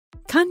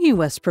Kanye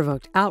West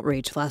provoked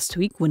outrage last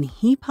week when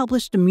he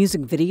published a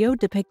music video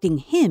depicting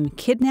him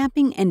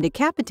kidnapping and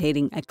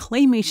decapitating a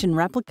claymation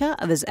replica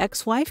of his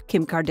ex-wife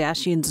Kim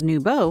Kardashian's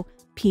new beau,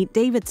 Pete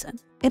Davidson.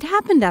 It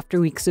happened after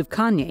weeks of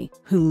Kanye,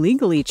 who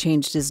legally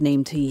changed his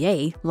name to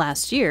Ye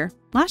last year,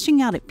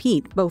 lashing out at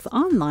Pete both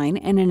online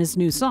and in his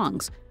new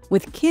songs,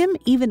 with Kim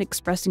even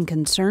expressing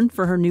concern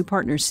for her new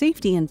partner's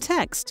safety in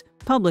text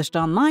published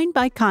online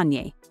by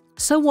Kanye.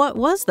 So what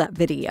was that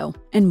video,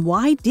 and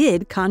why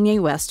did Kanye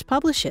West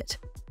publish it?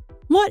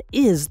 What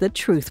is the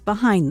truth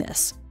behind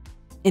this?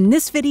 In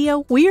this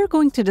video, we are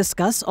going to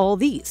discuss all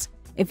these.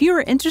 If you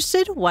are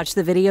interested, watch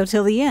the video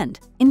till the end.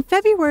 In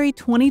February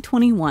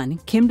 2021,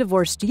 Kim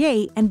divorced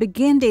Ye and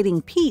began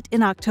dating Pete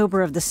in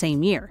October of the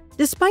same year.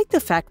 Despite the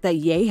fact that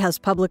Ye has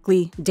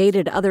publicly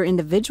dated other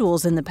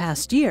individuals in the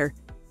past year,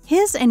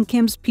 his and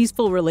Kim's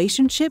peaceful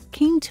relationship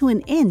came to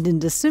an end in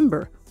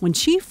December when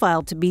she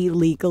filed to be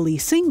legally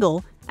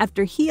single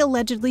after he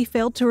allegedly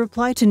failed to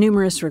reply to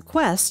numerous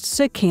requests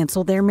to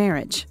cancel their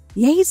marriage.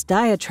 Ye's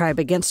diatribe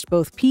against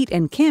both Pete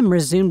and Kim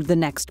resumed the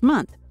next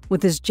month,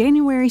 with his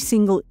January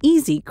single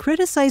Eazy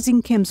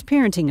criticizing Kim's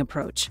parenting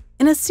approach.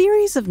 In a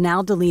series of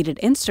now-deleted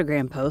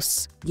Instagram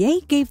posts,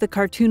 Ye gave the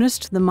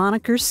cartoonist the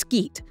moniker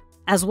Skeet,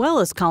 as well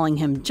as calling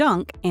him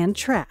junk and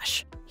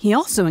trash. He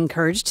also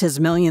encouraged his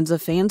millions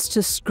of fans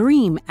to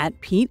scream at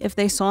Pete if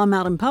they saw him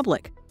out in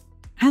public.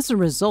 As a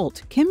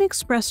result, Kim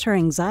expressed her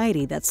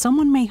anxiety that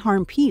someone may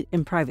harm Pete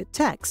in private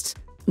texts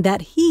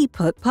that he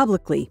put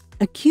publicly,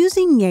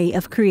 accusing Ye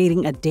of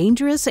creating a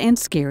dangerous and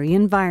scary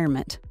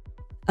environment.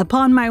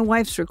 "Upon my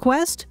wife's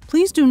request,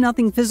 please do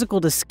nothing physical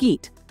to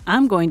Skeet.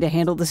 I'm going to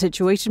handle the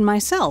situation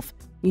myself,"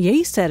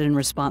 Ye said in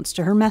response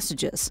to her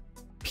messages.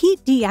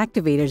 Pete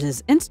deactivated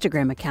his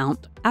Instagram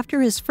account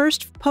after his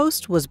first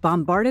post was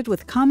bombarded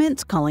with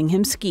comments calling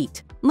him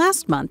Skeet.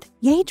 Last month,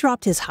 Ye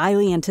dropped his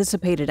highly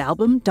anticipated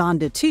album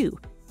Donda 2,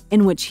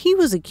 in which he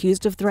was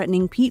accused of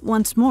threatening Pete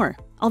once more.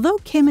 Although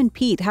Kim and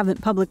Pete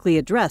haven't publicly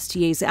addressed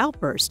Ye's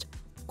outburst,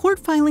 court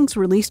filings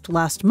released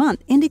last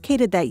month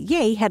indicated that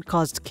Ye had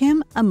caused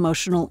Kim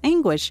emotional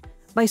anguish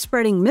by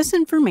spreading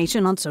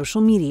misinformation on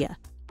social media.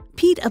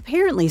 Pete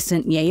apparently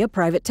sent Ye a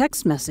private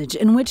text message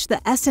in which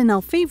the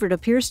SNL favorite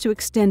appears to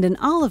extend an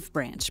olive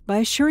branch by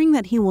assuring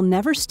that he will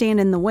never stand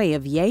in the way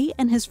of Ye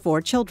and his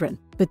 4 children.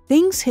 But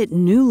things hit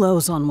new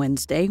lows on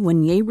Wednesday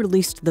when Ye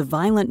released the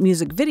violent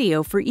music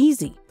video for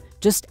Eazy,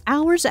 just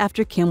hours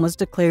after Kim was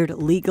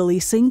declared legally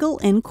single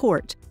in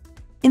court.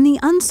 In the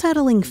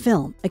unsettling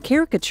film, a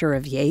caricature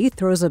of Ye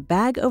throws a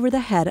bag over the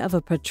head of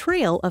a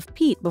portrayal of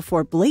Pete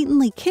before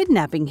blatantly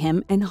kidnapping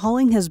him and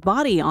hauling his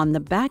body on the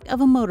back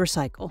of a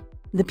motorcycle.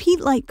 The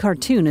Pete-like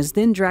cartoon is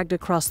then dragged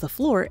across the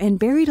floor and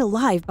buried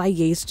alive by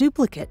Ye's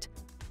duplicate.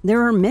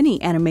 There are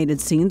many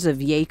animated scenes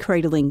of Ye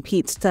cradling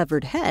Pete's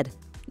severed head,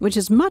 which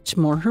is much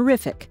more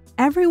horrific.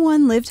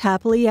 Everyone lived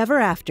happily ever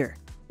after,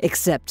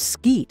 except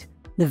Skeet.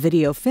 The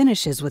video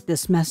finishes with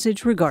this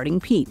message regarding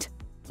Pete.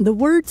 The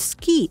word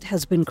Skeet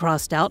has been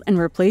crossed out and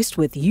replaced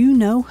with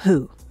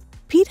you-know-who.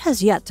 Pete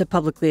has yet to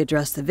publicly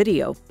address the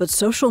video, but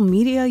social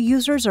media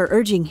users are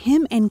urging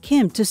him and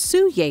Kim to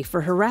sue Ye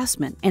for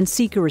harassment and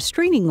seek a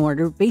restraining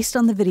order based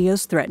on the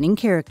video's threatening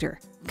character.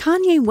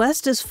 "Kanye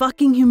West is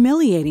fucking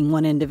humiliating,"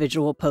 one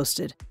individual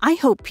posted. "I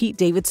hope Pete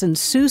Davidson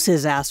sues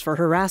his ass for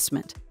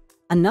harassment."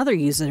 Another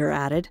user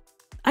added,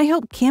 "I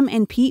hope Kim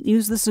and Pete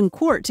use this in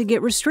court to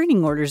get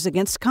restraining orders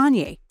against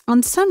Kanye."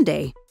 On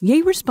Sunday,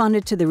 Ye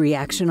responded to the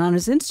reaction on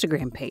his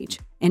Instagram page,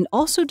 and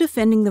also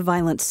defending the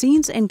violent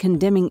scenes and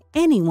condemning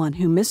anyone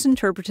who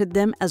misinterpreted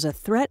them as a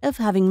threat of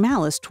having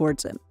malice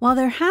towards him. While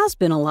there has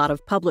been a lot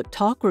of public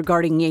talk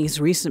regarding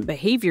Ye's recent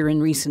behavior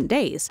in recent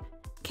days,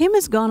 Kim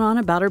has gone on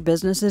about her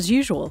business as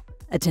usual,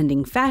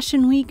 attending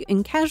Fashion Week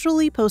and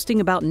casually posting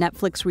about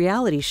Netflix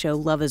reality show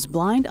Love is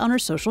Blind on her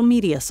social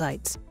media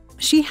sites.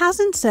 She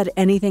hasn't said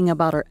anything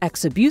about her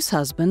ex-abuse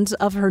husbands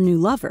of her new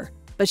lover,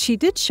 but she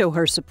did show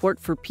her support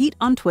for Pete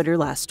on Twitter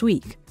last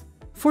week.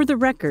 For the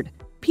record,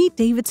 Pete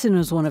Davidson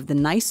is one of the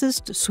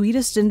nicest,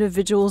 sweetest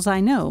individuals I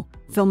know,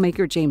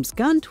 filmmaker James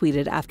Gunn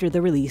tweeted after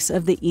the release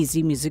of the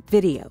Eazy music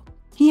video.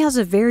 He has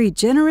a very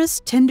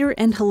generous, tender,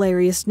 and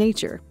hilarious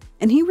nature,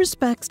 and he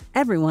respects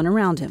everyone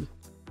around him.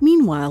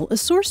 Meanwhile, a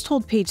source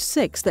told Page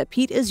 6 that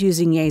Pete is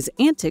using Ye's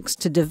antics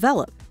to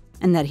develop,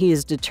 and that he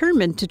is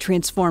determined to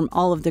transform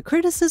all of the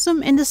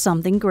criticism into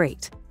something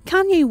great.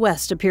 Kanye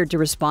West appeared to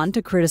respond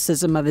to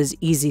criticism of his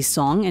Eazy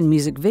song and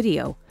music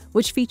video,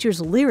 which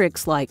features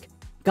lyrics like,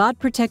 "God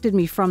protected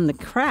me from the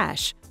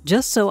crash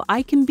just so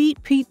I can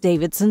beat Pete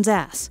Davidson's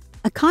ass."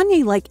 A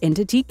Kanye-like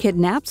entity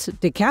kidnaps,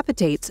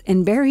 decapitates,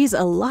 and buries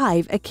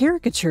alive a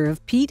caricature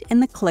of Pete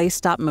in the clay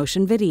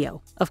stop-motion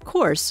video. Of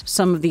course,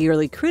 some of the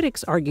early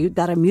critics argued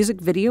that a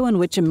music video in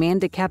which a man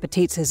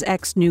decapitates his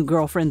ex-new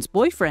girlfriend's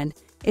boyfriend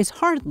is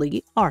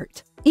hardly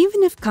art.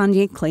 Even if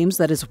Kanye claims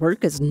that his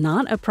work is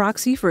not a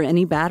proxy for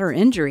any bad or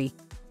injury,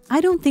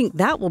 I don't think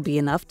that will be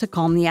enough to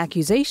calm the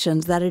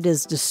accusations that it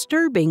is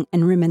disturbing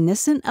and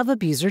reminiscent of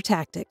abuser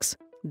tactics.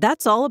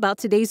 That's all about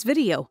today's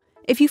video.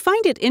 If you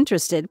find it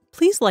interested,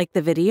 please like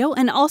the video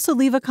and also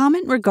leave a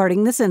comment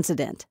regarding this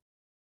incident.